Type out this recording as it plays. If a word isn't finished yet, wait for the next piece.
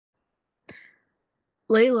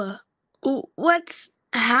Layla, what's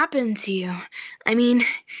happened to you? I mean,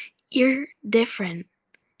 you're different.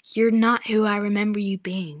 You're not who I remember you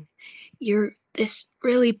being. You're this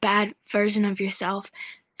really bad version of yourself,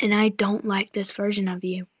 and I don't like this version of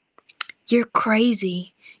you. You're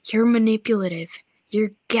crazy. You're manipulative.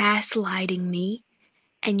 You're gaslighting me,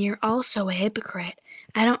 and you're also a hypocrite.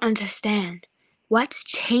 I don't understand. What's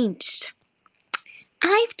changed?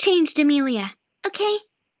 I've changed, Amelia. Okay?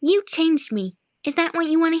 You changed me. Is that what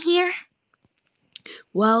you want to hear?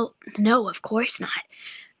 Well, no, of course not.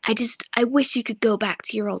 I wish you could go back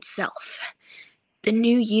to your old self. The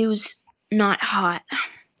new you's not hot.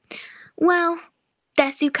 Well,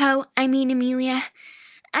 Amelia,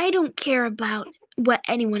 I don't care about what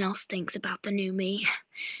anyone else thinks about the new me.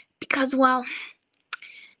 Because, well,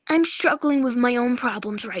 I'm struggling with my own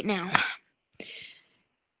problems right now.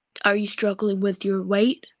 Are you struggling with your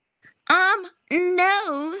weight?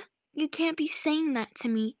 No. You can't be saying that to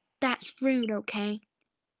me. That's rude, okay?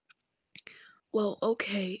 Well,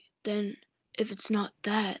 okay, then if it's not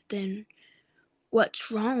that, then what's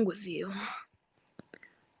wrong with you?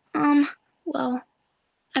 Well,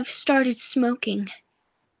 I've started smoking.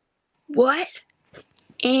 What?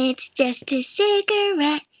 It's just a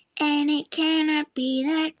cigarette, and it cannot be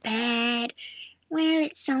that bad. Well,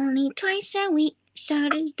 it's only twice a week, so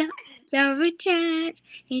there's not much of a chance.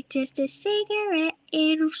 It's just a cigarette,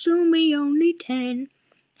 it'll soon be only 10.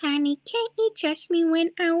 Honey, can't you trust me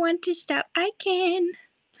when I want to stop? I can.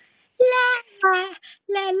 La la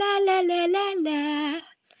la la la la la la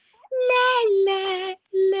la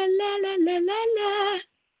la la la la la la.